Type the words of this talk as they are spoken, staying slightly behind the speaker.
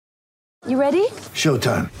You ready?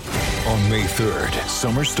 Showtime. On May 3rd,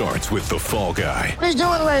 summer starts with The Fall Guy. Let's do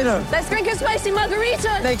it later. Let's drink a spicy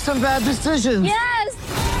margarita. Make some bad decisions. Yes!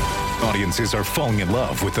 Audiences are falling in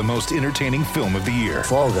love with the most entertaining film of the year.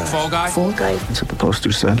 Fall Guy. Fall Guy? Fall Guy. That's what the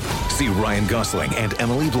poster said. See Ryan Gosling and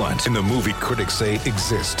Emily Blunt in the movie critics say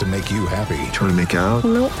exists to make you happy. Trying to make it out?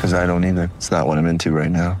 Nope. Because I don't either. It's not what I'm into right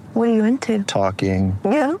now. What are you into? Talking.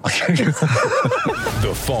 Yeah.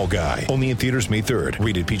 The Fall Guy. Only in theaters May 3rd.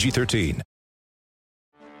 Rated PG-13.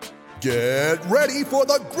 Get ready for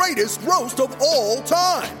the greatest roast of all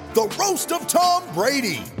time. The Roast of Tom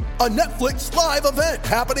Brady. A Netflix live event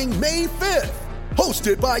happening May 5th.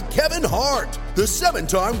 Hosted by Kevin Hart. The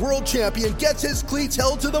 7-time world champion gets his cleats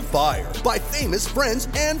held to the fire by famous friends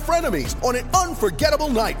and frenemies on an unforgettable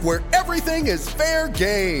night where everything is fair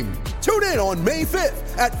game. Tune in on May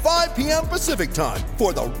 5th at 5 p.m. Pacific time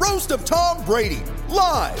for the Roast of Tom Brady.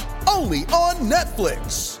 Live only on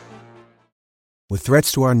Netflix. With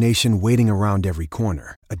threats to our nation waiting around every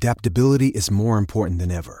corner, adaptability is more important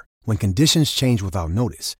than ever. When conditions change without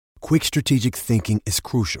notice, quick strategic thinking is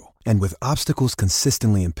crucial. And with obstacles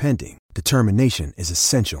consistently impending, determination is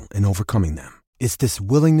essential in overcoming them. It's this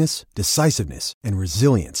willingness, decisiveness, and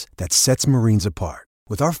resilience that sets Marines apart.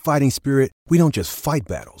 With our fighting spirit, we don't just fight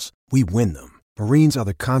battles, we win them. Marines are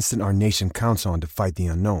the constant our nation counts on to fight the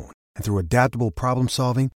unknown. And through adaptable problem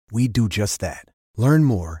solving, we do just that. Learn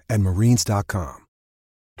more at marines.com.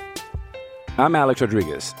 I'm Alex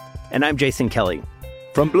Rodriguez. And I'm Jason Kelly.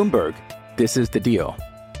 From Bloomberg, this is The Deal.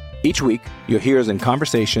 Each week, you'll hear us in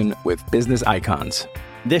conversation with business icons.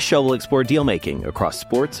 This show will explore deal-making across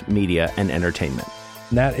sports, media, and entertainment.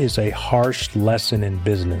 That is a harsh lesson in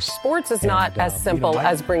business. Sports is not as simple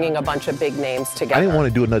as bringing a bunch of big names together. I didn't want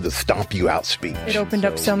to do another stomp you out speech. It opened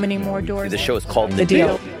up so many more doors. The show is called The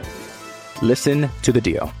Deal. Listen to The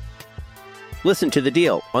Deal. Listen to The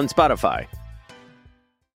Deal on Spotify.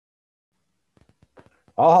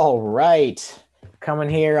 All right.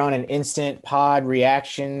 Coming here on an instant pod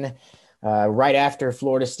reaction right after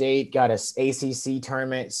Florida State got a ACC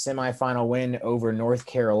tournament semifinal win over North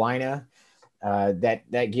Carolina.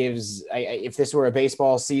 That gives, if this were a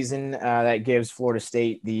baseball season, that gives Florida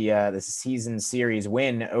State the season series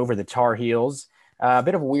win over the Tar Heels. A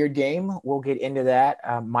bit of a weird game. We'll get into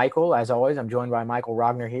that. Michael, as always, I'm joined by Michael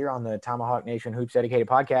Rogner here on the Tomahawk Nation Hoops Dedicated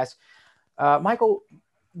podcast. Michael,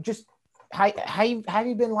 just how have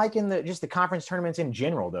you been liking the conference tournaments in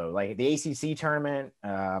general, though? Like the ACC tournament,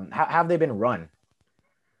 how have they been run?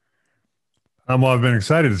 Well, I've been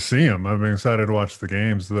excited to see them. I've been excited to watch the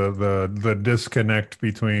games. The disconnect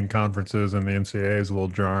between conferences and the NCAA is a little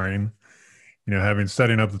jarring. You know,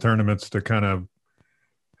 setting up the tournaments to kind of,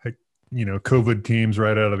 you know, COVID teams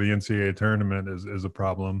right out of the NCAA tournament is a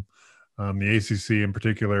problem. The ACC in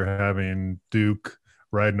particular, having Duke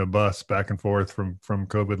riding a bus back and forth from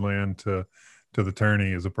COVID land to the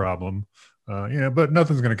tourney is a problem. But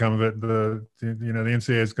nothing's going to come of it. The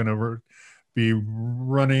NCAA is going to be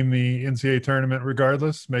running the NCAA tournament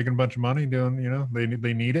regardless, making a bunch of money doing,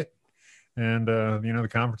 they need it. And, the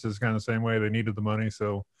conference is kind of the same way. They needed the money.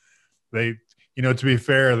 So they, to be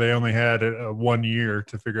fair, they only had 1 year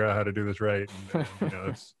to figure out how to do this right.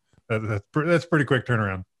 And, that's pretty quick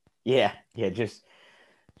turnaround. Yeah.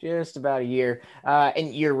 Just about a year.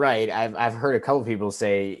 And you're right. I've heard a couple people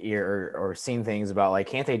say or seen things about like,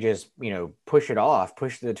 can't they just, push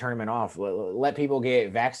the tournament off, let people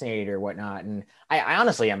get vaccinated or whatnot. And I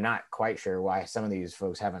honestly, I'm not quite sure why some of these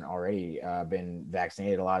folks haven't already been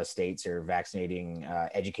vaccinated. A lot of states are vaccinating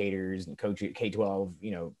educators and coaches,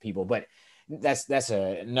 K-12, people, but that's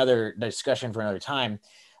another discussion for another time.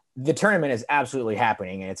 The tournament is absolutely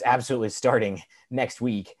happening and it's absolutely starting next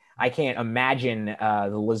week. I can't imagine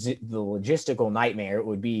the logistical nightmare it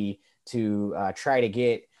would be to try to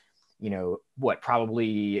get,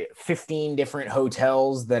 probably 15 different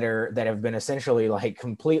hotels that have been essentially like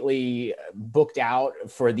completely booked out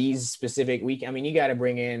for these specific week. I mean, you got to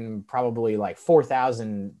bring in probably like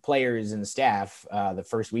 4,000 players and staff the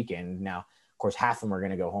first weekend. Now, of course, half of them are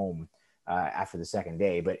going to go home after the second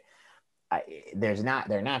day, but they're not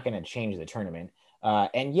going to change the tournament.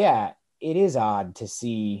 And yeah, it is odd to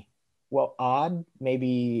see,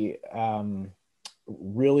 maybe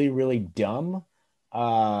really, really dumb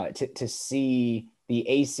to see the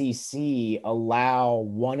ACC allow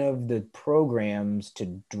one of the programs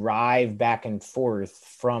to drive back and forth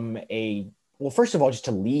from first of all, just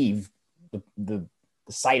to leave the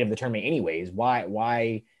site of the tournament anyways.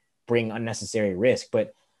 Why bring unnecessary risk?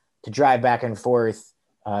 But to drive back and forth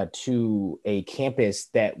to a campus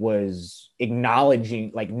that was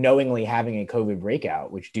acknowledging, like knowingly having a COVID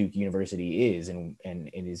breakout, which Duke University is, and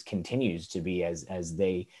it is continues to be as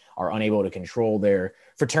they are unable to control their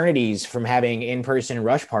fraternities from having in-person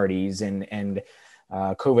rush parties and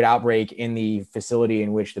COVID outbreak in the facility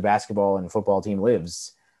in which the basketball and football team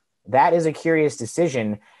lives. That is a curious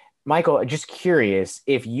decision. Michael, just curious,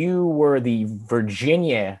 if you were the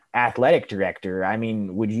Virginia athletic director, I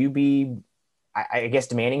mean, would you be, I guess,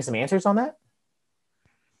 demanding some answers on that?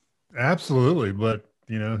 Absolutely. But,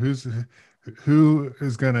 you know, who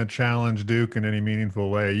is going to challenge Duke in any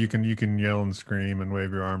meaningful way? You can yell and scream and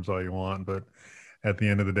wave your arms all you want, but at the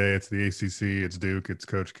end of the day, it's the ACC, it's Duke, it's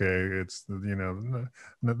Coach K. It's, you know,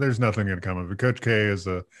 there's nothing going to come of it. Coach K is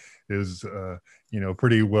you know,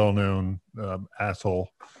 pretty well-known asshole.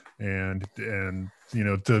 And you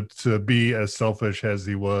know, to be as selfish as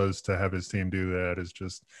he was to have his team do that is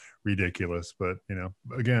just ridiculous. But, you know,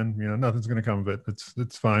 again, you know, nothing's going to come of it.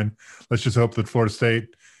 It's fine. Let's just hope that Florida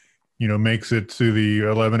State, you know, makes it to the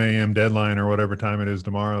 11 a.m. deadline or whatever time it is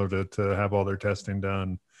tomorrow to have all their testing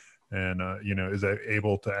done, and you know, is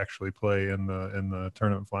able to actually play in the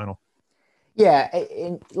tournament final. Yeah,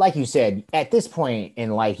 and like you said, at this point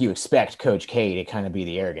in life, you expect Coach K to kind of be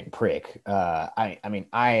the arrogant prick. I mean,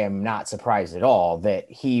 I am not surprised at all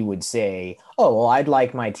that he would say, oh, well, I'd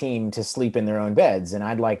like my team to sleep in their own beds, and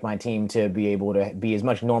I'd like my team to be able to be as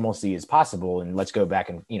much normalcy as possible, and let's go back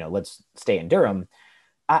and, you know, let's stay in Durham.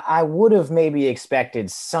 I would have maybe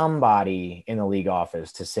expected somebody in the league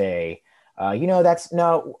office to say, you know,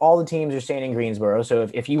 all the teams are staying in Greensboro. So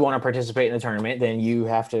if you want to participate in the tournament, then you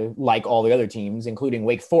have to, like all the other teams, including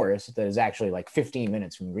Wake Forest, that is actually like 15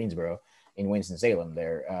 minutes from Greensboro in Winston-Salem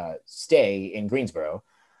there, stay in Greensboro.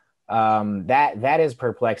 That is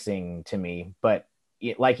perplexing to me. But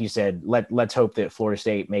like you said, let's hope that Florida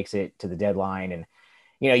State makes it to the deadline. And,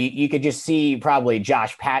 you know, you could just see probably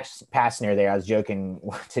Josh Pastner there. I was joking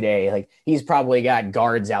today, like he's probably got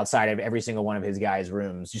guards outside of every single one of his guys'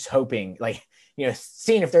 rooms, just hoping, like, you know,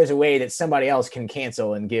 seeing if there's a way that somebody else can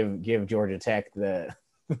cancel and give Georgia Tech the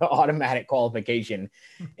automatic qualification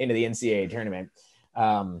into the NCAA tournament.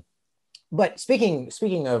 But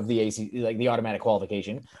speaking of the AC, like the automatic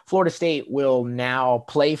qualification, Florida State will now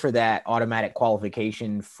play for that automatic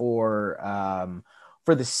qualification for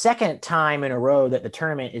the second time in a row that the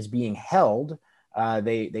tournament is being held.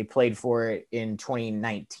 They played for it in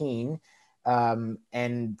 2019.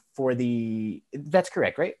 And that's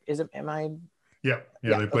correct, right? Yeah,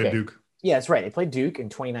 they played okay. Duke. Yeah, that's right. They played Duke in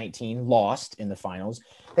 2019, lost in the finals.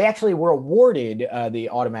 They actually were awarded the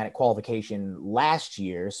automatic qualification last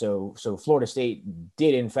year. So Florida State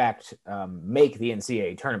did, in fact, make the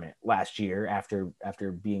NCAA tournament last year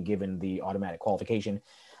after being given the automatic qualification.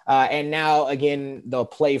 And now, again, they'll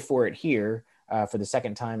play for it here for the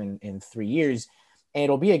second time in 3 years. And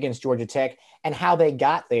it'll be against Georgia Tech. And how they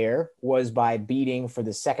got there was by beating, for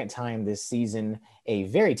the second time this season, a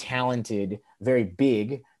very talented, very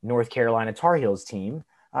big North Carolina Tar Heels team.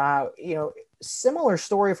 You know, similar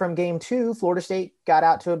story from game 2. Florida State got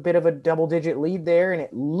out to a bit of a double-digit lead there, and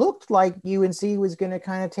it looked like UNC was going to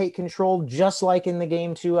kind of take control, just like in the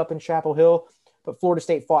game 2 up in Chapel Hill. But Florida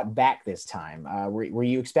State fought back this time. Were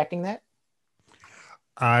you expecting that?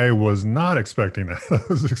 I was not expecting that. I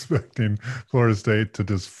was expecting Florida State to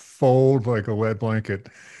just fold like a wet blanket.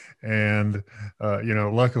 And, you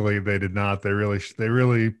know, luckily they did not. They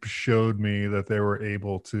really showed me that they were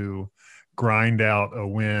able to grind out a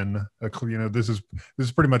win. You know, this is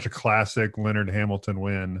pretty much a classic Leonard Hamilton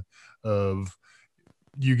win of,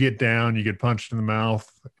 you get down, you get punched in the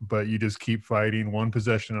mouth, but you just keep fighting one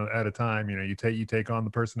possession at a time. You know, you take on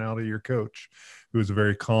the personality of your coach, who is a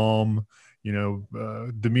very calm, you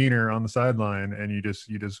know, demeanor on the sideline, and you just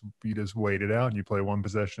wait it out and you play one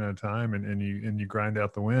possession at a time, and you grind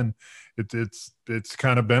out the win. It's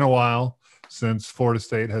kind of been a while since Florida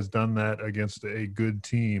State has done that against a good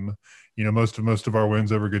team. You know, most of our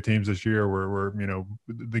wins over good teams this year were you know,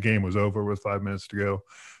 the game was over with 5 minutes to go.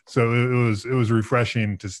 So it was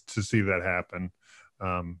refreshing to see that happen.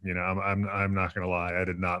 You know, I'm not going to lie. I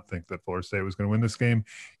did not think that Florida State was going to win this game,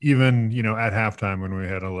 even, you know, at halftime when we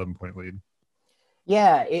had an 11-point lead.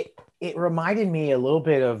 Yeah, it reminded me a little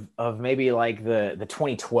bit of maybe like the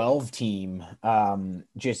 2012 team,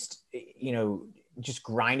 just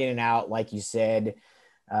grinding it out, like you said.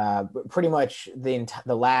 Pretty much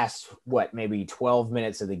the last, maybe 12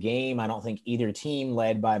 minutes of the game. I don't think either team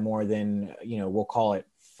led by more than, you know, we'll call it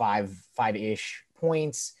five-ish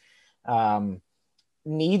points.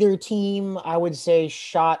 neither team, I would say,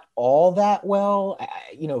 shot all that well.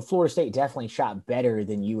 Florida State definitely shot better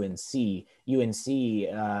than UNC.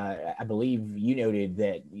 I believe you noted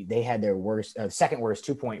that they had their second worst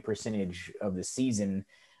 2-point percentage of the season.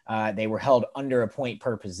 They were held under a point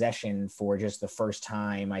per possession for just the first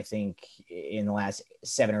time, I think, in the last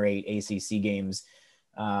 7 or 8 ACC games.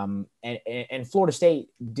 And Florida State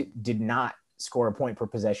did not score a point per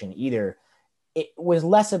possession either. It was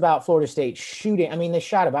less about Florida State shooting. I mean, they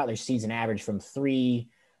shot about their season average from 3,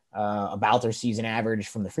 about their season average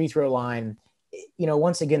from the free throw line.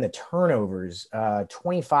 Once again, the turnovers,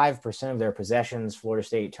 25% of their possessions, Florida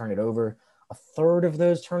State turned it over. A third of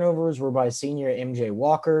those turnovers were by senior MJ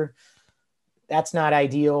Walker. That's not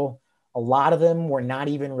ideal. A lot of them were not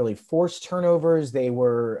even really forced turnovers. They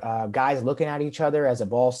were guys looking at each other as a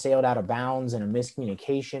ball sailed out of bounds and a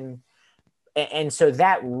miscommunication. And so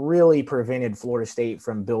that really prevented Florida State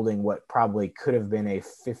from building what probably could have been a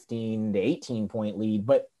 15 to 18 point lead.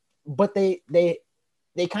 But they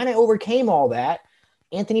kind of overcame all that.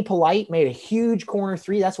 Anthony Polite made a huge corner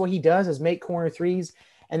three. That's what he does, is make corner threes.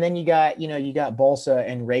 And then you got Balsa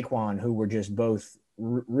and Raekwon, who were just both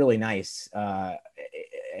really nice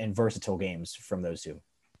and versatile games from those two.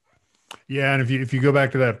 Yeah, and if you go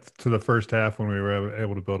back to the first half when we were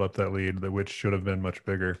able to build up that lead, which should have been much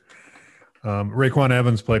bigger. Raekwon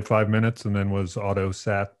Evans played 5 minutes and then was auto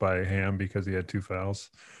sat by Ham because he had 2 fouls.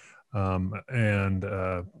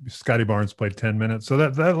 And Scotty Barnes played 10 minutes. So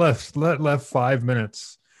that left 5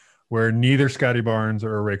 minutes where neither Scotty Barnes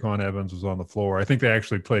or Raekwon Evans was on the floor. I think they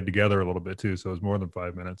actually played together a little bit too, so it was more than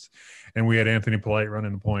 5 minutes. And we had Anthony Polite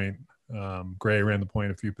running the point. Gray ran the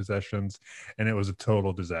point a few possessions, and it was a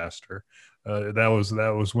total disaster. That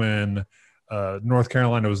was when North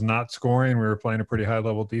Carolina was not scoring. We were playing a pretty high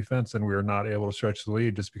level defense, and we were not able to stretch the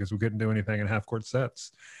lead just because we couldn't do anything in half court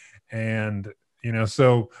sets. And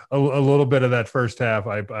so a little bit of that first half,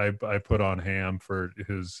 I put on Ham for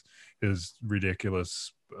his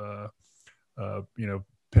ridiculous,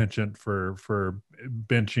 penchant for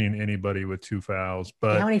benching anybody with 2 fouls.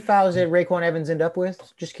 But how many fouls did Raekwon Evans end up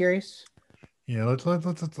with? Just curious. Yeah, let's go to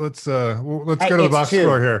the box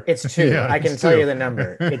score here. It's 2. Yeah, I can tell you the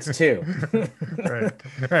number. It's 2.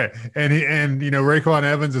 Right. And Raekwon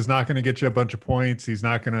Evans is not going to get you a bunch of points. He's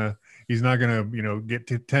not going to get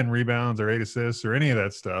to 10 rebounds or 8 assists or any of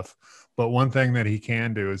that stuff. But one thing that he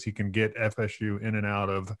can do is he can get FSU in and out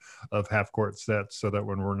of half court sets, so that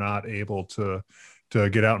when we're not able to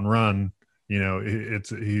get out and run,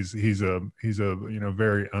 he's a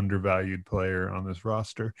very undervalued player on this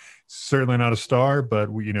roster. Certainly not a star, but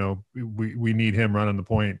we need him running the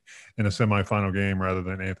point in a semifinal game rather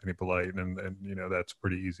than Anthony Polite, and that's a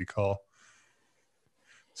pretty easy call.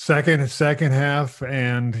 Second half,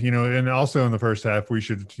 and also in the first half, we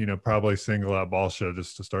should probably single out Balsha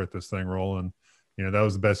just to start this thing rolling. That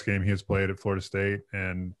was the best game he has played at Florida State,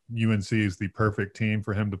 and UNC is the perfect team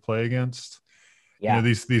for him to play against. Yeah,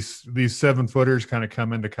 these 7-footers kind of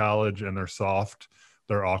come into college and they're soft,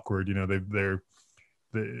 they're awkward.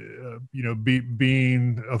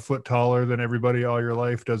 Being a foot taller than everybody all your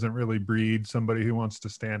life doesn't really breed somebody who wants to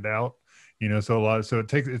stand out. So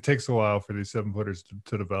it takes a while for these 7-footers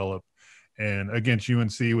to develop. And against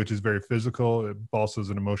UNC, which is very physical,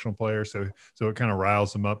 Balsa's an emotional player, so it kind of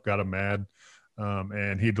riles him up, got him mad.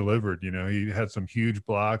 And he delivered. He had some huge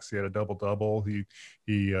blocks. He had a double-double.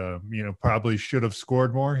 He probably should have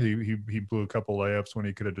scored more. He blew a couple layups when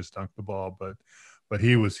he could have just dunked the ball, but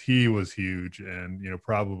he was huge, and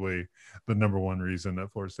probably the number one reason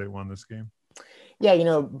that Florida State won this game. Yeah,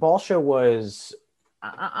 Balsha was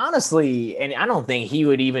honestly, and I don't think he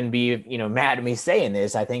would even be mad at me saying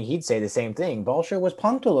this. I think he'd say the same thing. Balsha was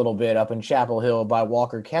punked a little bit up in Chapel Hill by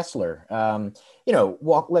Walker Kessler.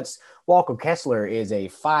 Walker Kessler is a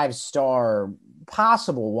 5-star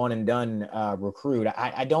possible one and done recruit.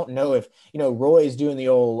 I don't know if Roy is doing the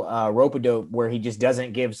old rope-a-dope where he just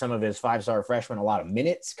doesn't give some of his 5-star freshmen a lot of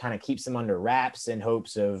minutes, kind of keeps them under wraps in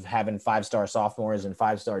hopes of having 5-star sophomores and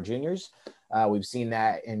 5-star juniors. We've seen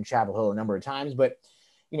that in Chapel Hill a number of times, but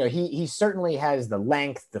he certainly has the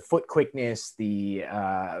length, the foot quickness, the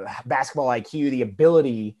basketball IQ, the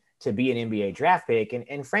ability to be an NBA draft pick.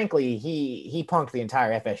 And frankly, he punked the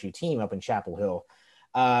entire FSU team up in Chapel Hill.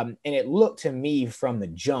 And it looked to me from the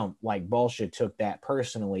jump like Balsha took that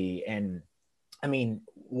personally. And I mean,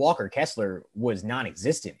 Walker Kessler was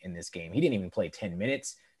non-existent in this game. He didn't even play 10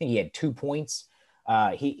 minutes. I think he had 2 points.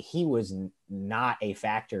 He was not a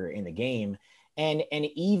factor in the game. And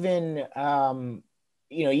even,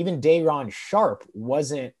 even Day'Ron Sharp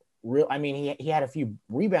wasn't real. I mean, he had a few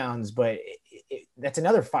rebounds, but that's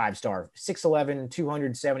another 5-star, 6'11",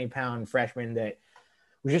 270-pound freshman that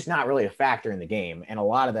was just not really a factor in the game. And a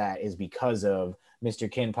lot of that is because of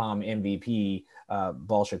Mr. KenPom MVP,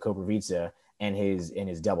 Balša Koprivica, and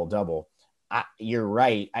his double-double. You're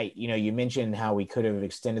right. You mentioned how we could have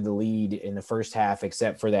extended the lead in the first half,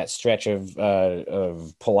 except for that stretch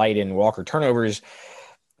of Polite and Walker turnovers.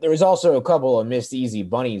 There was also a couple of missed easy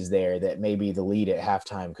bunnies there that maybe the lead at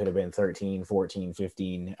halftime could have been 13, 14,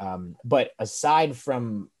 15. But aside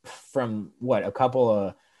from a couple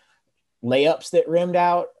of layups that rimmed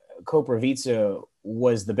out, Koprivica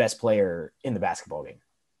was the best player in the basketball game.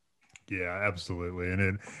 Yeah, absolutely.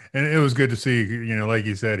 And it was good to see, like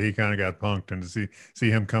you said, he kind of got punked, and to see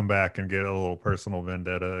him come back and get a little personal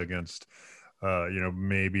vendetta against,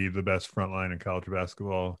 maybe the best front line in college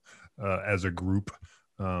basketball as a group.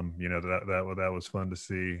 That was fun to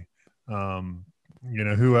see.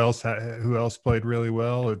 Who else played really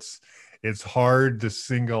well? It's hard to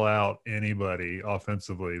single out anybody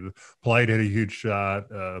offensively. Polite had a huge shot.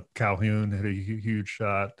 Calhoun had a huge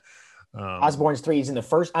shot. Osborne's three is in the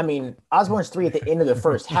first. Osborne's three at the end of the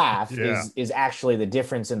first half is actually the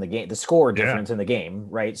difference in the game, the score difference in the game,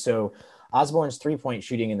 right? So Osborne's 3-point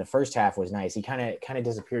shooting in the first half was nice. He kind of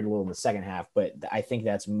disappeared a little in the second half, but I think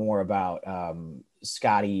that's more about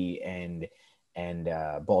Scotty and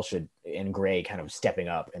Balša and Gray kind of stepping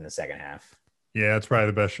up in the second half. Yeah, it's probably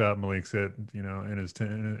the best shot Malik's hit,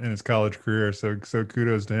 in his college career. So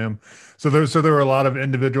kudos to him. So there were a lot of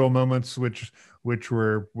individual moments which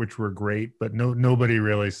were great, but nobody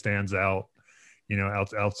really stands out,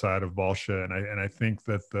 outside of Balša. And I think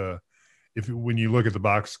that when you look at the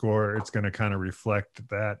box score, it's going to kind of reflect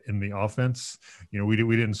that in the offense. We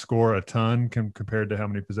didn't score a ton compared to how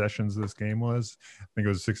many possessions this game was. I think it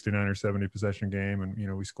was a 69 or 70 possession game,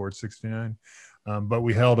 and we scored 69. But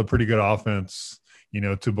we held a pretty good offense,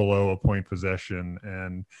 to below a point possession.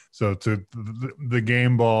 And so to the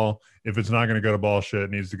game ball, if it's not going to go to Balša, it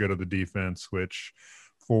needs to go to the defense, which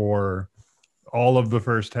for all of the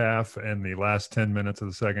first half and the last 10 minutes of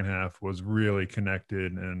the second half was really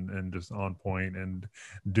connected and just on point and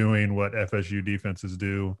doing what FSU defenses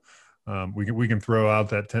do. We can throw out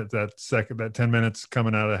that 10 minutes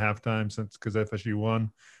coming out of halftime because FSU won.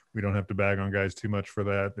 We don't have to bag on guys too much for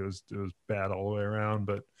that. It was bad all the way around,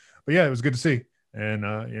 but yeah, it was good to see. And,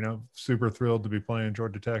 super thrilled to be playing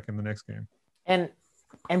Georgia Tech in the next game. And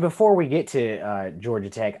before we get to Georgia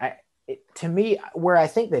Tech, to me, where I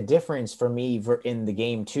think the difference for me in the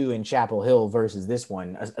game 2 in Chapel Hill versus this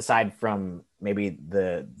one, aside from maybe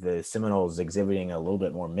the Seminoles exhibiting a little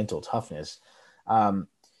bit more mental toughness,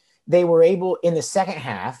 they were able in the second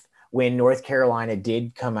half, when North Carolina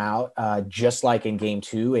did come out, just like in game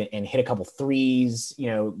 2 and hit a couple threes,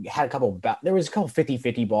 had there was a couple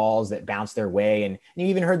 50-50 balls that bounced their way. And you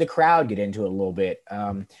even heard the crowd get into it a little bit.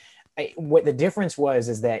 What the difference was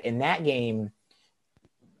is that in that game,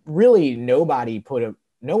 really no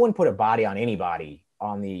one put a body on anybody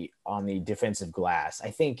on the defensive glass.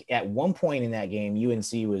 I think at one point in that game,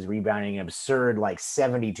 UNC was rebounding an absurd, like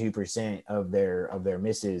 72% of their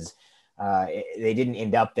misses. They didn't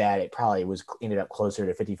end up that. It probably ended up closer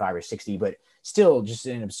to 55 or 60, but still just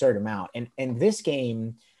an absurd amount. And this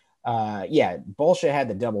game, Balša had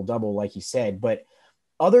the double-double, like you said, but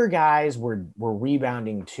other guys were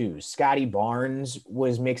rebounding too. Scotty Barnes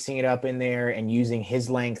was mixing it up in there and using his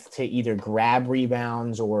length to either grab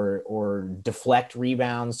rebounds or deflect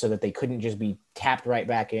rebounds so that they couldn't just be tapped right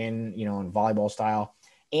back in, in volleyball style.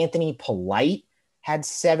 Anthony Polite had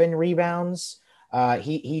 7 rebounds.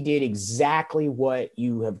 He did exactly what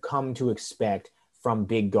you have come to expect from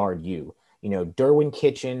big guard U. Derwin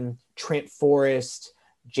Kitchen, Trent Forrest,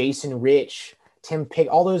 Jason Rich, Tim Pig,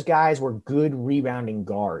 all those guys were good rebounding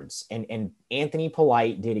guards. And Anthony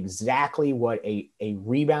Polite did exactly what a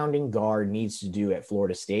rebounding guard needs to do at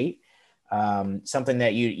Florida State. Something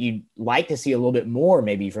that you'd like to see a little bit more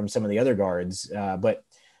maybe from some of the other guards. But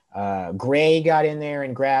Gray got in there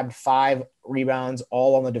and grabbed 5 rebounds,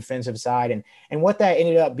 all on the defensive side. And what that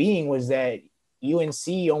ended up being was that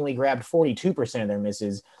UNC only grabbed 42% of their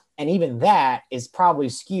misses. And even that is probably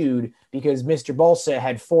skewed because Mr. Balša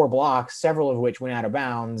had 4 blocks, several of which went out of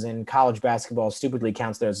bounds, and college basketball stupidly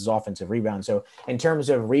counts those as offensive rebounds. So in terms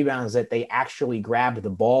of rebounds that they actually grabbed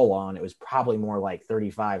the ball on, it was probably more like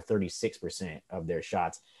 35, 36% of their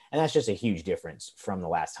shots. And that's just a huge difference from the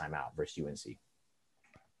last time out versus UNC.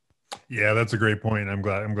 Yeah, that's a great point. I'm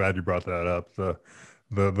glad you brought that up.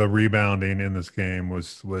 The rebounding in this game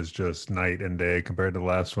was just night and day compared to the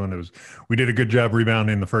last one. We did a good job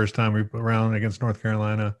rebounding the first time we put around against North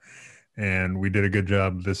Carolina, and we did a good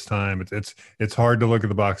job this time. It's hard to look at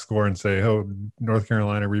the box score and say, oh, North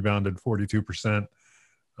Carolina rebounded 42%.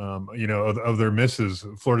 of their misses.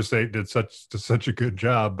 Florida State did such a good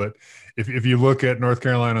job, but if you look at North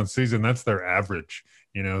Carolina on season, that's their average.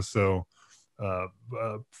 So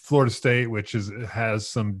Florida State, which has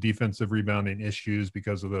some defensive rebounding issues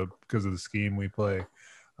because of the scheme we play,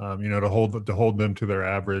 to hold them to their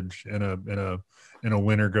average in a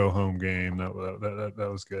win or go home game, that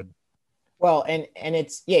was good. Well, and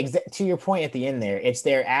it's to your point at the end there, it's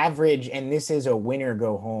their average, and this is a win or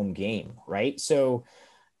go home game, right? So,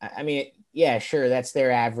 I mean, yeah, sure, that's their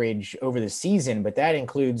average over the season, but that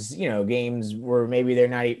includes, games where maybe they're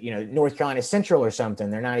not, North Carolina Central or something.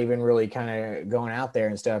 They're not even really kind of going out there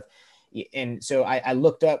and stuff. And so I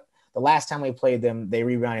looked up the last time we played them, they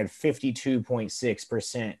rebounded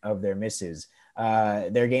 52.6% of their misses.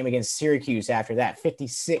 Their game against Syracuse after that,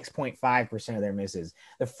 56.5% of their misses.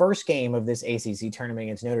 The first game of this ACC tournament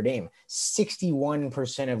against Notre Dame,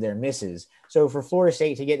 61% of their misses. So for Florida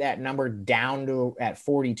State to get that number down to at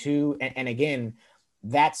 42, and again,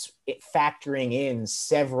 that's it factoring in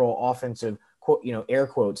several offensive, air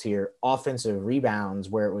quotes here, offensive rebounds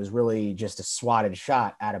where it was really just a swatted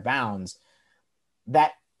shot out of bounds.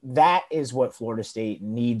 That is what Florida State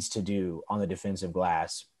needs to do on the defensive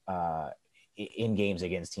glass in games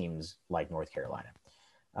against teams like North Carolina.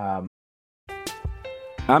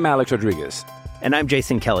 I'm Alex Rodriguez. And I'm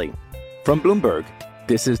Jason Kelly. From Bloomberg,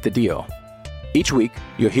 this is The Deal. Each week,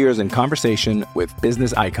 you'll hear us in conversation with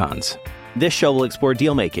business icons. This show will explore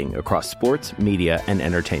deal-making across sports, media, and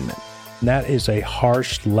entertainment. That is a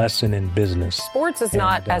harsh lesson in business. Sports is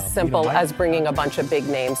not as simple as bringing a bunch of big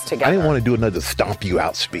names together. I didn't want to do another stomp you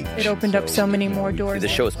out speech. It opened up so many more doors. The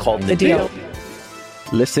show is called The Deal.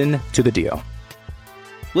 Listen to The Deal.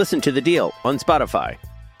 Listen to The Deal on Spotify.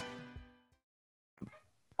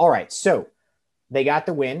 All right, so they got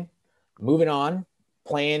the win. Moving on,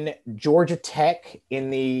 playing Georgia Tech in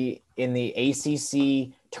the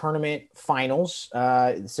ACC tournament finals.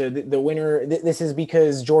 So the winner, this is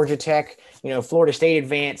because Georgia Tech, Florida State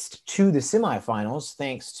advanced to the semifinals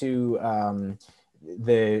thanks to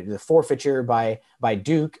the forfeiture by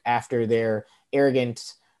Duke after their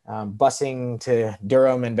arrogant busing to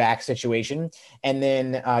Durham and back situation. And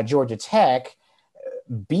then Georgia Tech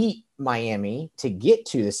beat Miami to get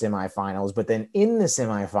to the semifinals, but then in the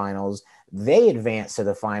semifinals, they advanced to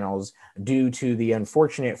the finals due to the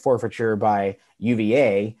unfortunate forfeiture by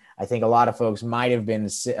UVA. I think a lot of folks might have been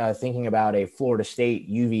thinking about a Florida State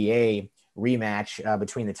UVA rematch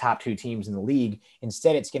between the top two teams in the league.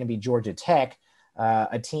 Instead, it's going to be Georgia Tech,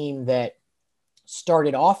 a team that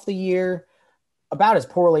started off the year about as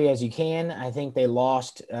poorly as you can. I think they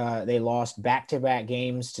lost back-to-back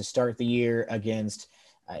games to start the year against,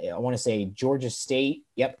 I want to say, Georgia State,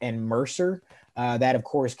 and Mercer. That, of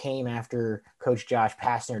course, came after Coach Josh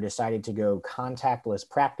Pastner decided to go contactless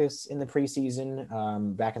practice in the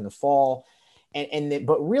preseason back in the fall.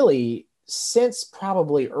 But really, since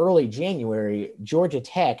probably early January, Georgia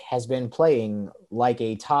Tech has been playing like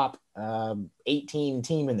a top 18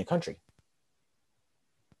 team in the country.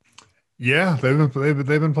 Yeah, they've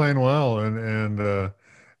been playing well, and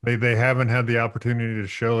they haven't had the opportunity to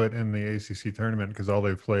show it in the ACC tournament because all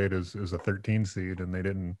they've played is a 13 seed, and they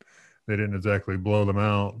didn't exactly blow them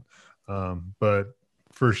out. But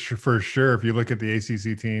for sure, if you look at the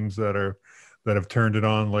ACC teams that have turned it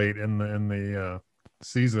on late in the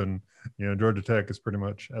season, Georgia Tech is pretty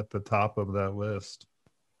much at the top of that list.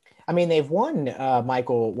 I mean, they've won,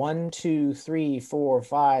 Michael, 7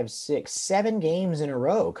 games in a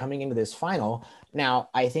row coming into this final. Now,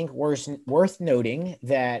 I think worth noting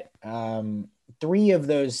that 3 of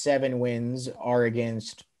those 7 wins are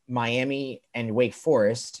against Miami and Wake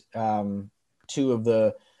Forest, 2 of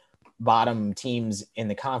the bottom teams in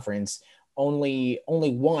the conference. Only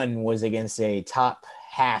one was against a top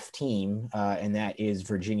half team, and that is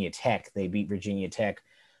Virginia Tech. They beat Virginia Tech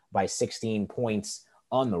by 16 points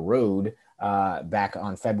on the road back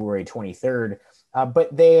on February 23rd. But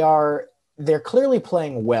they're clearly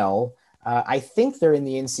playing well. I think they're in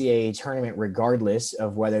the NCAA tournament regardless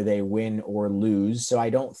of whether they win or lose. So I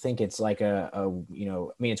don't think it's like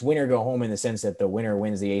it's win or go home in the sense that the winner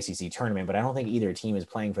wins the ACC tournament, but I don't think either team is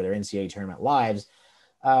playing for their NCAA tournament lives.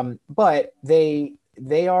 But they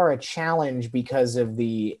are a challenge because of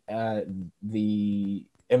the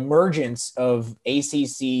emergence of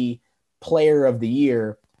ACC Player of the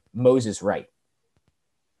Year, Moses Wright.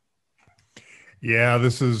 Yeah,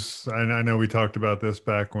 I know we talked about this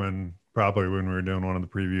back when we were doing one of the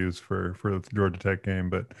previews for the Georgia Tech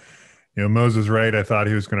game, but Moses Wright, I thought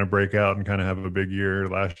he was going to break out and kind of have a big year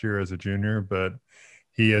last year as a junior, but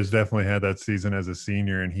he has definitely had that season as a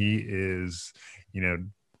senior, and he is,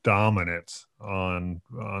 dominant on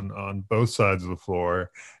both sides of the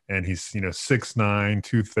floor, and he's 6'9",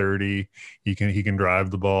 230. He can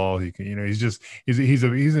drive the ball. He can he's a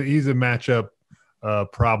matchup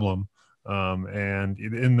problem. And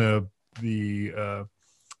in the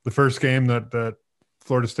first game that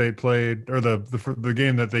Florida State played, or the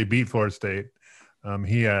game that they beat Florida State,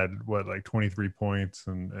 he had 23 points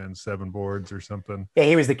and 7 boards or something. Yeah,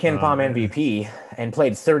 he was the Ken Pom MVP and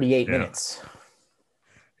played 38 minutes.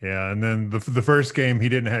 Yeah, and then the first game he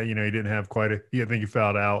didn't have quite a. I think he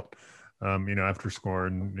fouled out, after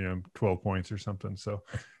scoring 12 points or something. So,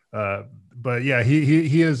 but yeah,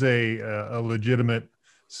 he is a legitimate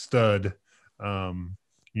stud.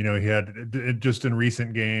 He had just in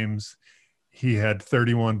recent games, he had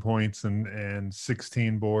 31 points and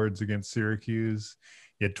 16 boards against Syracuse.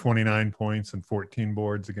 He had 29 points and 14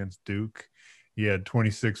 boards against Duke. He had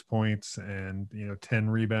 26 points and 10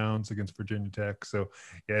 rebounds against Virginia Tech. So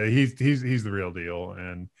yeah, he's the real deal.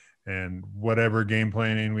 And whatever game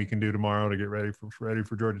planning we can do tomorrow to get ready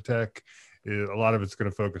for Georgia Tech, a lot of it's going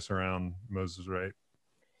to focus around Moses Wright.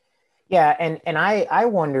 Yeah, and I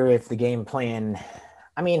wonder if the game plan.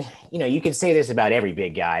 I mean, you could say this about every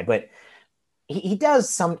big guy, but he does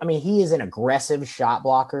some. I mean, he is an aggressive shot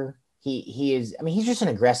blocker. He is. I mean, he's just an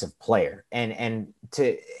aggressive player, and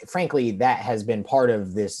frankly, that has been part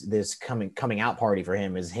of this coming out party for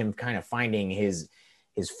him, is him kind of finding his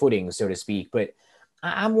footing, so to speak. But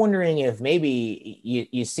I'm wondering if maybe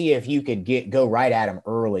you see if you could go right at him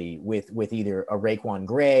early with either a Raekwon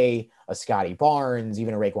Gray, a Scotty Barnes,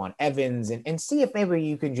 even a Raekwon Evans, and see if maybe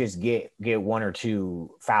you can just get 1 or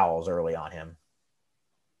 2 fouls early on him.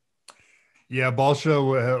 Yeah,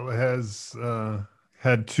 Balsha has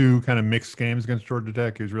had 2 kind of mixed games against Georgia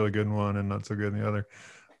Tech. He was really good in one and not so good in the other.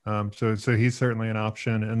 So he's certainly an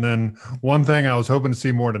option. And then one thing I was hoping to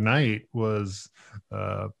see more tonight was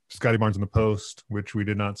Scotty Barnes in the post, which we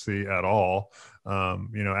did not see at all.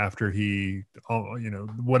 After he,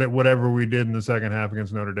 whatever we did in the second half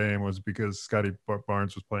against Notre Dame was because Scotty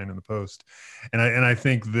Barnes was playing in the post. And I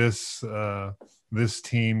think this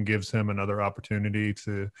team gives him another opportunity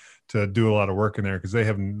to do a lot of work in there, because they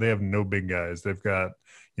have no big guys. They've got,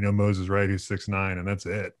 Moses Wright, who's 6'9", and that's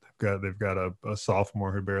it. They've got a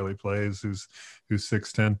sophomore who barely plays, who's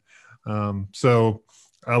 6'10". So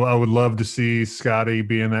I would love to see Scotty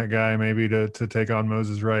being that guy, maybe to take on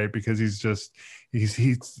Moses Wright, because he's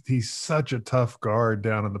such a tough guard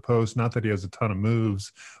down in the post. Not that he has a ton of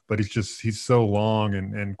moves, but he's so long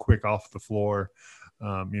and quick off the floor.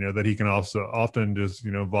 That he can also often just,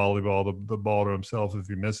 volleyball the ball to himself if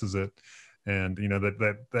he misses it. And,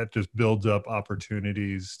 that just builds up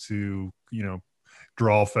opportunities to,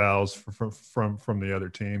 draw fouls from the other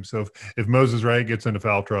team. So if Moses Wright gets into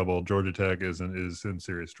foul trouble, Georgia Tech is in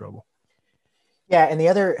serious trouble. Yeah, and the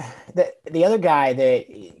other guy that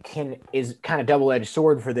is kind of double-edged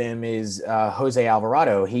sword for them is Jose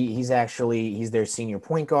Alvarado. He's their senior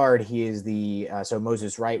point guard. He is so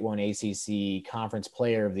Moses Wright won ACC Conference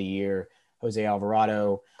Player of the Year. Jose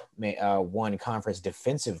Alvarado won Conference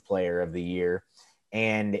Defensive Player of the Year,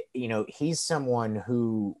 and he's someone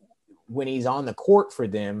who, when he's on the court for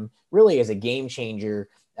them, really is a game changer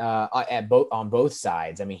on both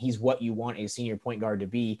sides. I mean, he's what you want a senior point guard to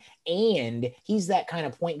be. And he's that kind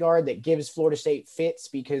of point guard that gives Florida State fits,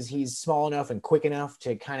 because he's small enough and quick enough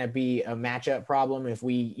to kind of be a matchup problem if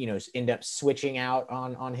we, end up switching out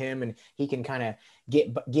on him, and he can kind of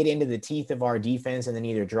get into the teeth of our defense and then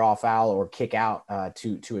either draw a foul or kick out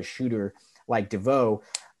to a shooter like DeVoe.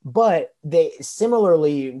 But they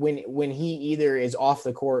similarly, when he either is off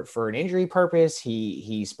the court for an injury purpose,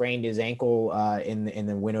 he sprained his ankle in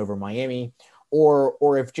the win over Miami,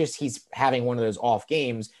 or if just he's having one of those off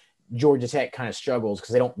games, Georgia Tech kind of struggles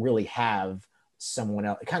because they don't really have someone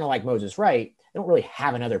else, kind of like Moses Wright. They don't really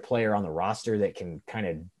have another player on the roster that can kind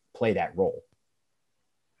of play that role.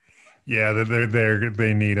 Yeah,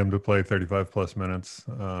 they need him to play 35 plus minutes.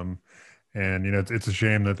 And, it's a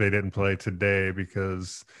shame that they didn't play today,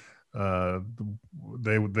 because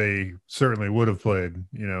they certainly would have played,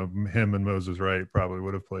 him and Moses Wright probably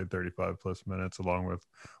would have played 35 plus minutes along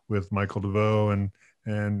with Michael DeVoe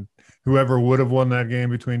and whoever would have won that game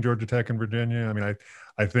between Georgia Tech and Virginia. I mean,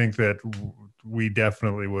 I think that we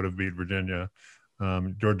definitely would have beat Virginia.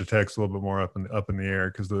 Georgia Tech's a little bit more up in the air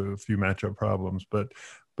because of a few matchup problems, but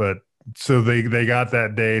so they got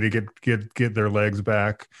that day to get their legs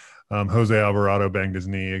back. Jose Alvarado banged his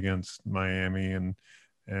knee against Miami, and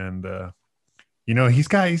he's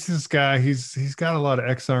this guy. He's got a lot of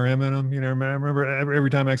XRM in him. I remember every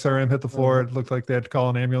time XRM hit the floor, it looked like they had to call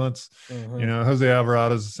an ambulance. Mm-hmm. Jose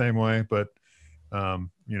Alvarado's the same way, but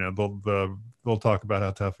they'll talk about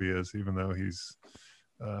how tough he is, even though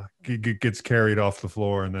he gets carried off the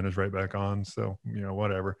floor and then is right back on. So,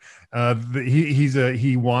 whatever.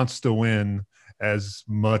 He wants to win as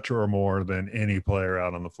much or more than any player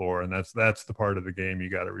out on the floor. And that's the part of the game you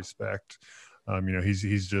got to respect.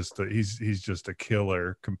 He's just a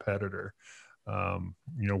killer competitor.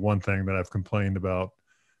 One thing that I've complained about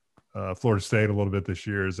Florida State a little bit this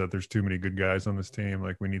year is that there's too many good guys on this team.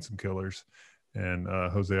 Like, we need some killers, and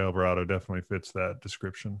Jose Alvarado definitely fits that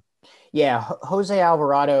description. Yeah, Jose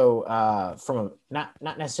Alvarado, from not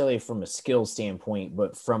necessarily from a skill standpoint,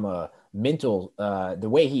 but from a mental, the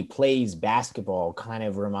way he plays basketball kind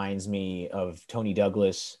of reminds me of Tony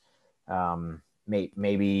Douglas,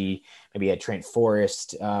 maybe a Trent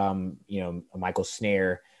Forrest, Michael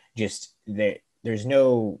Snare. Just that there's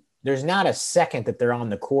not a second that they're on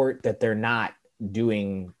the court that they're not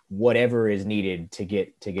doing whatever is needed to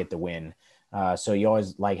get the win. So you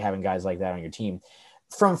always like having guys like that on your team.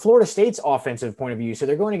 From Florida State's offensive point of view, so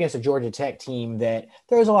they're going against a Georgia Tech team that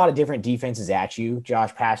throws a lot of different defenses at you.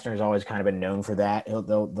 Josh Pastner has always kind of been known for that.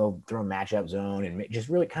 They'll throw a matchup zone and just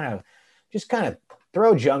really kind of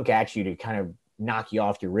throw junk at you to kind of knock you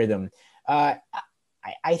off your rhythm. I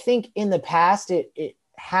think in the past it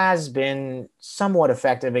has been somewhat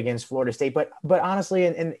effective against Florida State, but honestly,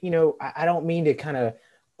 and I don't mean to kind of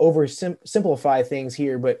oversimplify things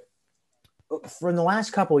here, but from the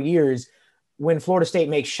last couple of years, when Florida State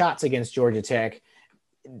makes shots against Georgia Tech,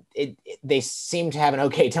 they seem to have an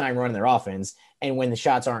okay time running their offense. And when the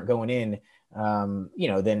shots aren't going in,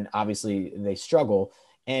 then obviously they struggle.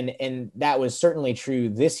 And that was certainly true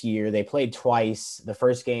this year. They played twice. The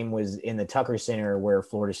first game was in the Tucker Center, where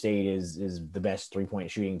Florida State is the best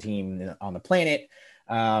 3-point shooting team on the planet.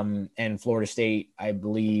 And Florida State, I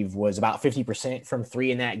believe, was about 50% from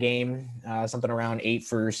three in that game, something around 8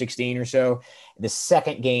 for 16 or so. The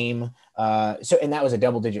second game, and that was a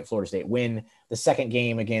double-digit Florida State win. The second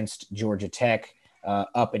game against Georgia Tech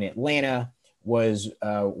up in Atlanta was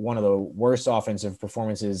one of the worst offensive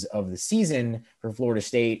performances of the season for Florida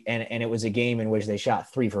State, and it was a game in which they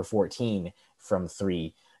shot 3 for 14 from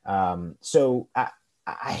three. So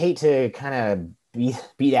I hate to kind of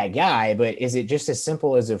be that guy, but is it just as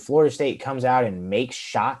simple as if Florida State comes out and makes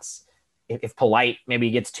shots? If Polite maybe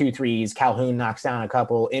gets 2 threes, Calhoun knocks down a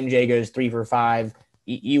couple, MJ goes 3 for 5,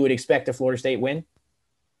 you would expect a Florida State win?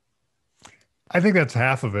 I think that's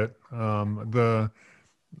half of it.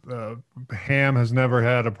 Ham has never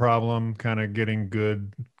had a problem kind of getting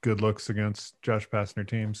good looks against Josh Pastner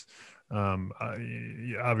teams.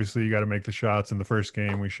 Obviously, you got to make the shots. In the first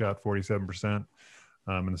game, we shot 47%.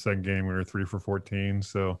 In the second game, we were 3 for 14.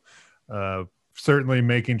 So certainly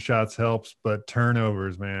making shots helps, but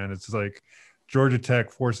turnovers, man, it's like Georgia Tech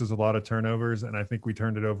forces a lot of turnovers, and I think we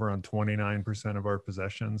turned it over on 29% of our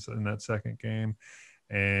possessions in that second game.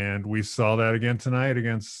 And we saw that again tonight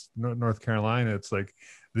against North Carolina. It's like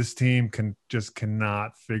this team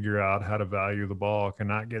cannot figure out how to value the ball,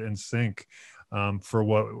 cannot get in sync for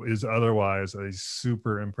what is otherwise a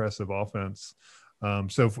super impressive offense.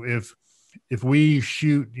 So if we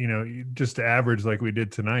shoot, just average like we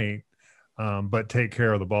did tonight, but take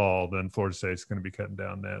care of the ball, then Florida State's going to be cutting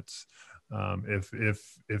down nets. If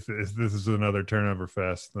this is another turnover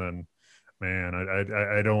fest, then man,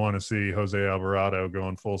 I don't want to see Jose Alvarado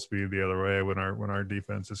going full speed the other way when our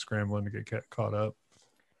defense is scrambling to get caught up.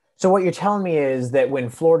 So what you're telling me is that when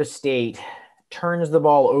Florida State turns the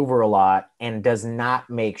ball over a lot and does not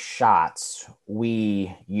make shots,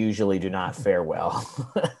 we usually do not fare well.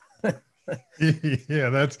 Yeah,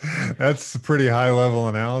 that's a pretty high level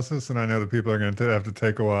analysis, and I know that people are going to have to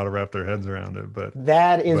take a while to wrap their heads around it. But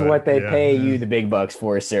that is what they pay you the big bucks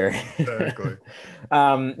for, sir. Exactly.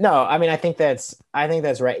 No, I mean I think that's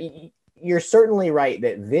right. You're certainly right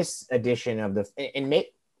that this edition of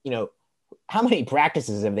how many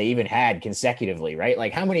practices have they even had consecutively, right?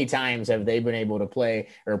 Like how many times have they been able to play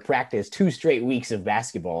or practice 2 straight weeks of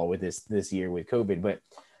basketball with this year with COVID? But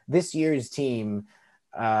this year's team,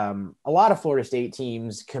 a lot of Florida State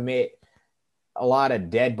teams commit a lot of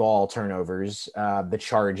dead ball turnovers, the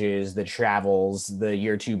charges, the travels, the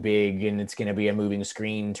you're too big and it's going to be a moving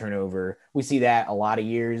screen turnover. We see that a lot of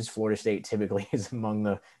years. Florida State typically is among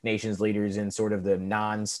the nation's leaders in sort of the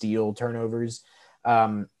non-steal turnovers.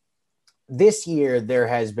 This year, there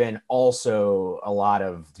has been also a lot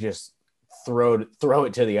of just throw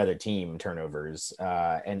it to the other team turnovers.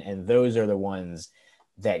 And those are the ones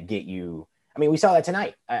that get you. I mean, we saw that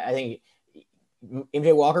tonight. I think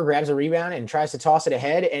MJ Walker grabs a rebound and tries to toss it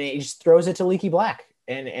ahead, and he just throws it to Leaky Black.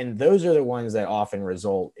 And those are the ones that often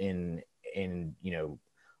result in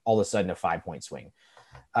all of a sudden a 5-point swing.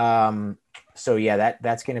 So yeah,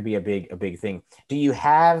 that's going to be a big thing. Do you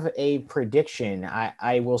have a prediction?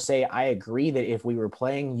 I will say I agree that if we were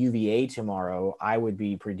playing UVA tomorrow, I would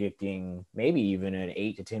be predicting maybe even an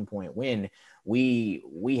 8 to 10 point win. We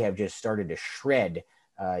have just started to shred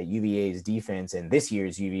UVA's defense, and this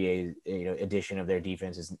year's UVA edition of their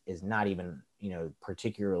defense is not even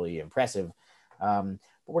particularly impressive. But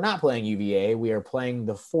we're not playing UVA. We are playing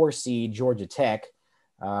the 4 seed Georgia Tech.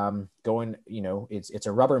 It's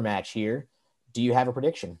a rubber match here. Do you have a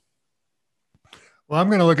prediction? Well, I'm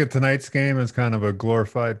going to look at tonight's game as kind of a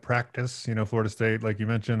glorified practice. Florida State, like you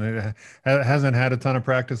mentioned, it hasn't had a ton of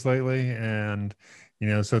practice lately, and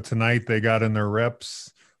so tonight they got in their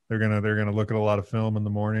reps. They're gonna look at a lot of film in the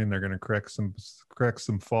morning. They're gonna correct some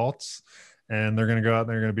faults, and they're gonna go out and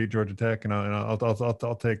they're gonna beat Georgia Tech. And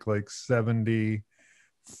I'll take like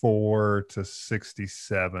 74 to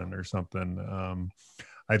 67 or something.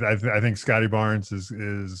 I think Scotty Barnes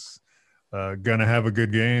is gonna have a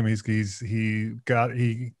good game.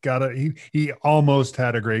 He almost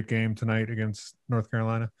had a great game tonight against North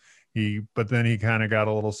Carolina. But then he kind of got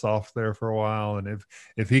a little soft there for a while. And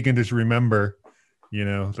if he can just remember,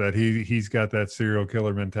 that he's got that serial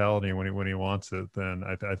killer mentality when he wants it, then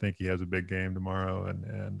I think he has a big game tomorrow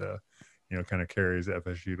and kind of carries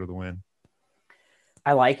FSU to the win.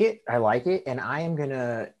 I like it. And I am going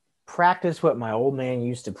to practice what my old man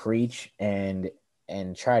used to preach and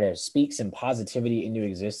try to speak some positivity into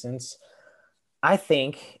existence. I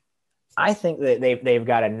think that they've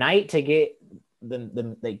got a night to get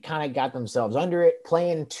they kind of got themselves under it.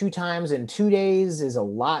 Playing 2 times in 2 days is a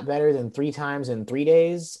lot better than 3 times in 3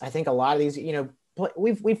 days. I think a lot of these,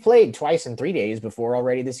 we've played twice in 3 days before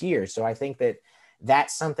already this year. So I think that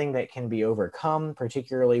that's something that can be overcome,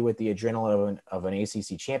 particularly with the adrenaline of an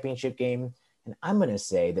ACC championship game. And I'm going to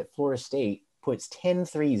say that Florida State puts 10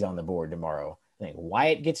 threes on the board tomorrow. I think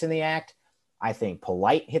Wyatt gets in the act. I think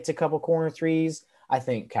Polite hits a couple corner threes. I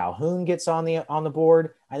think Calhoun gets on the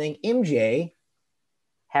board. I think MJ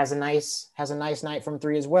has a nice night from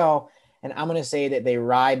 3 as well. And I'm going to say that they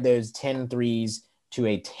ride those 10 threes to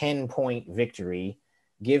a 10-point victory.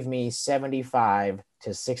 Give me 75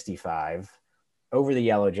 to 65 over the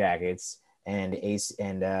Yellow Jackets and a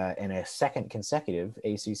second consecutive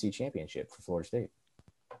ACC championship for Florida State.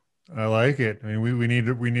 I like it. I mean, we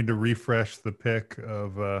need to refresh the pick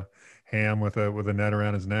of Ham with a net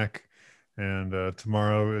around his neck, and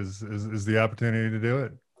tomorrow is the opportunity to do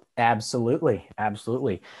it. Absolutely.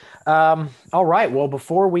 All right. Well,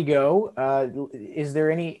 before we go, is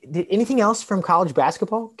there anything else from college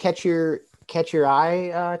basketball catch your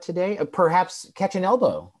eye today? Perhaps catch an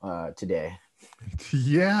elbow today.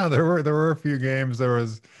 Yeah, there were a few games. There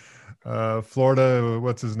was Florida.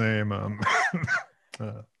 What's his name?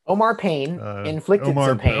 Omar Payne inflicted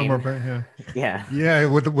some pain. Omar Payne, yeah. Yeah,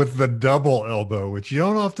 with the double elbow, which you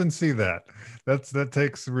don't often see that. That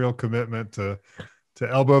takes real commitment to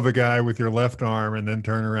elbow the guy with your left arm and then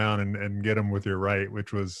turn around and get him with your right,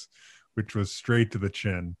 which was straight to the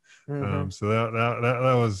chin. Mm-hmm. So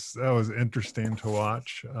that was interesting to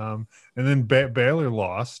watch. And then Baylor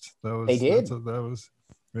lost. They did.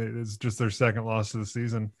 It's just their second loss of the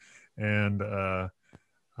season. And the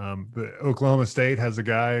Oklahoma State has a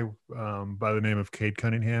guy by the name of Cade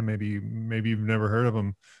Cunningham. Maybe you've never heard of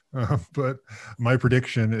him, but my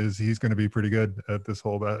prediction is he's going to be pretty good at this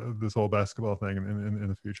whole basketball thing in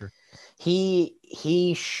the future.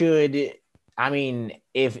 He should. I mean,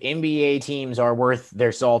 if NBA teams are worth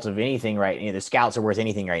their salt of anything, right? The scouts are worth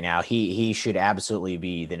anything right now. He should absolutely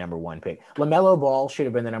be the number 1 pick. LaMelo Ball should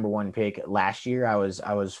have been the number 1 pick last year. I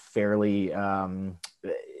was fairly, I don't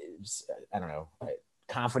know,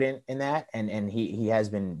 confident in that, and he has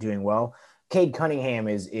been doing well. Cade Cunningham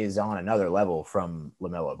is on another level from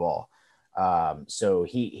LaMelo Ball. So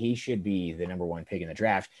he should be the number 1 pick in the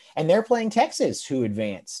draft. And they're playing Texas, who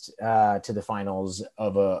advanced to the finals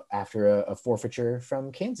after a forfeiture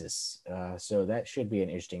from Kansas. So that should be an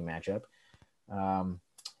interesting matchup.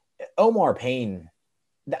 Omar Payne,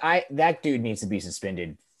 that dude needs to be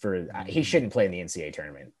suspended he shouldn't play in the NCAA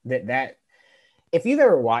tournament. That if you've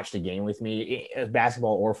ever watched a game with me, a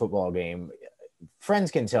basketball or football game,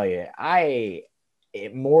 friends can tell you,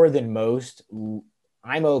 more than most,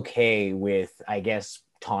 I'm okay with, I guess,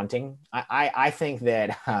 taunting. I think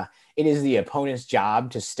that it is the opponent's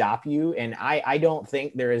job to stop you. And I don't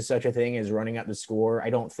think there is such a thing as running up the score. I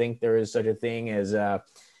don't think there is such a thing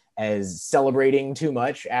as celebrating too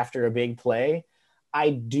much after a big play. I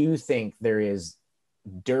do think there is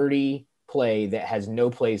dirty play that has no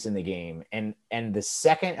place in the game. And the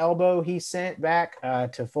second elbow he sent back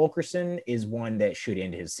to Fulkerson is one that should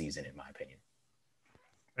end his season, in my opinion.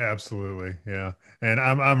 Absolutely. Yeah. And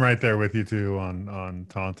I'm right there with you too on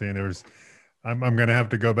taunting. I'm going to have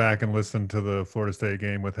to go back and listen to the Florida State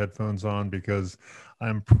game with headphones on, because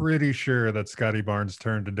I'm pretty sure that Scotty Barnes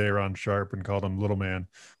turned to Dayron Sharp and called him little man,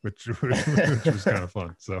 which was kind of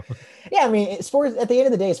fun. So, yeah, I mean, sports, at the end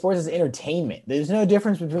of the day, sports is entertainment. There's no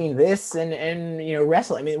difference between this and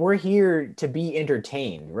wrestling. I mean, we're here to be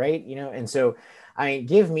entertained, right? And so, I mean,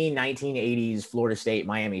 give me 1980s Florida State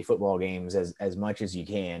Miami football games as much as you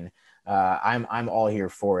can. I'm all here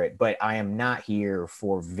for it, but I am not here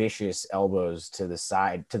for vicious elbows to the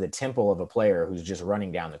side, to the temple of a player who's just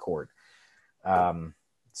running down the court.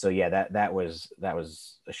 So yeah, that was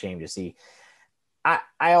a shame to see.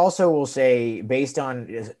 I also will say, based on,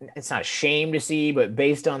 it's not a shame to see, but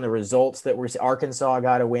based on the results that Arkansas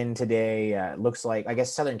got a win today. It looks like, I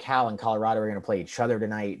guess Southern Cal and Colorado are going to play each other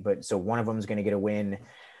tonight, but so one of them is going to get a win.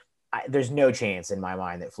 There's no chance in my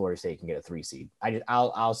mind that Florida State can get a 3 seed.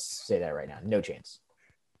 I'll say that right now. No chance.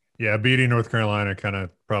 Yeah, beating North Carolina kind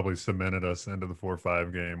of probably cemented us into the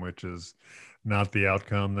 4-5 game, which is not the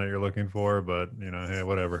outcome that you're looking for. But hey,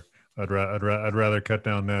 whatever. I'd rather cut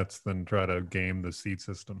down nets than try to game the seed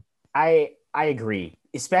system. I agree,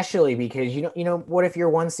 especially because what if your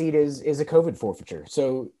 1 seed is a COVID forfeiture?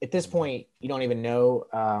 So at this point, you don't even know.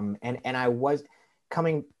 And I was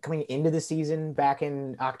coming into the season back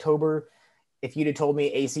in October, if you'd have told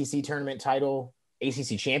me ACC tournament title,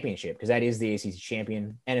 ACC championship, because that is the ACC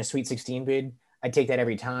champion, and a Sweet 16 bid, I'd take that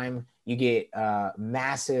every time. You get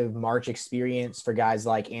massive March experience for guys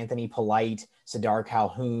like Anthony Polite, Sadar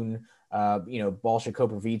Calhoun, Balsha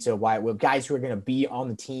Koprivica, Wyatt Will, guys who are going to be on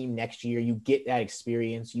the team next year. You get that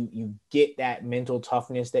experience. You get that mental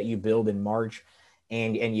toughness that you build in March,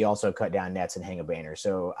 and you also cut down nets and hang a banner.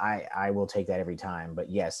 So I will take that every time. But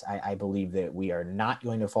yes, I believe that we are not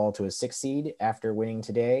going to fall to a 6 seed after winning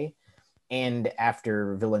today and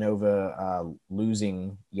after Villanova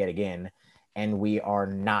losing yet again. And we are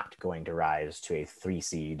not going to rise to a 3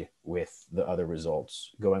 seed with the other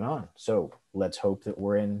results going on. So let's hope that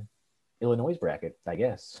we're in Illinois' bracket, I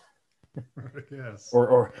guess. Yes.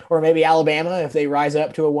 Or maybe Alabama, if they rise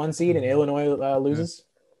up to a 1 seed and Illinois loses.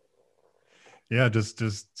 Yeah, just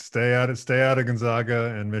stay out of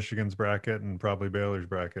Gonzaga and Michigan's bracket and probably Baylor's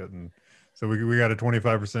bracket. And so we got a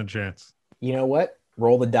 25% chance. You know what?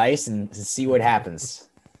 Roll the dice and see what happens.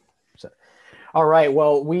 All right.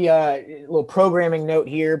 Well, we a little programming note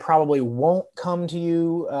here, probably won't come to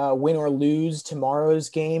you win or lose tomorrow's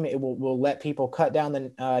game. We'll let people cut down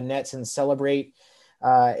the nets and celebrate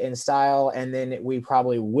in style. And then we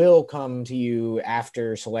probably will come to you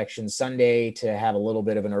after Selection Sunday to have a little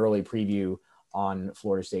bit of an early preview on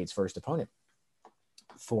Florida State's first opponent.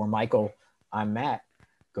 For Michael, I'm Matt.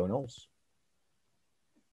 Go Noles.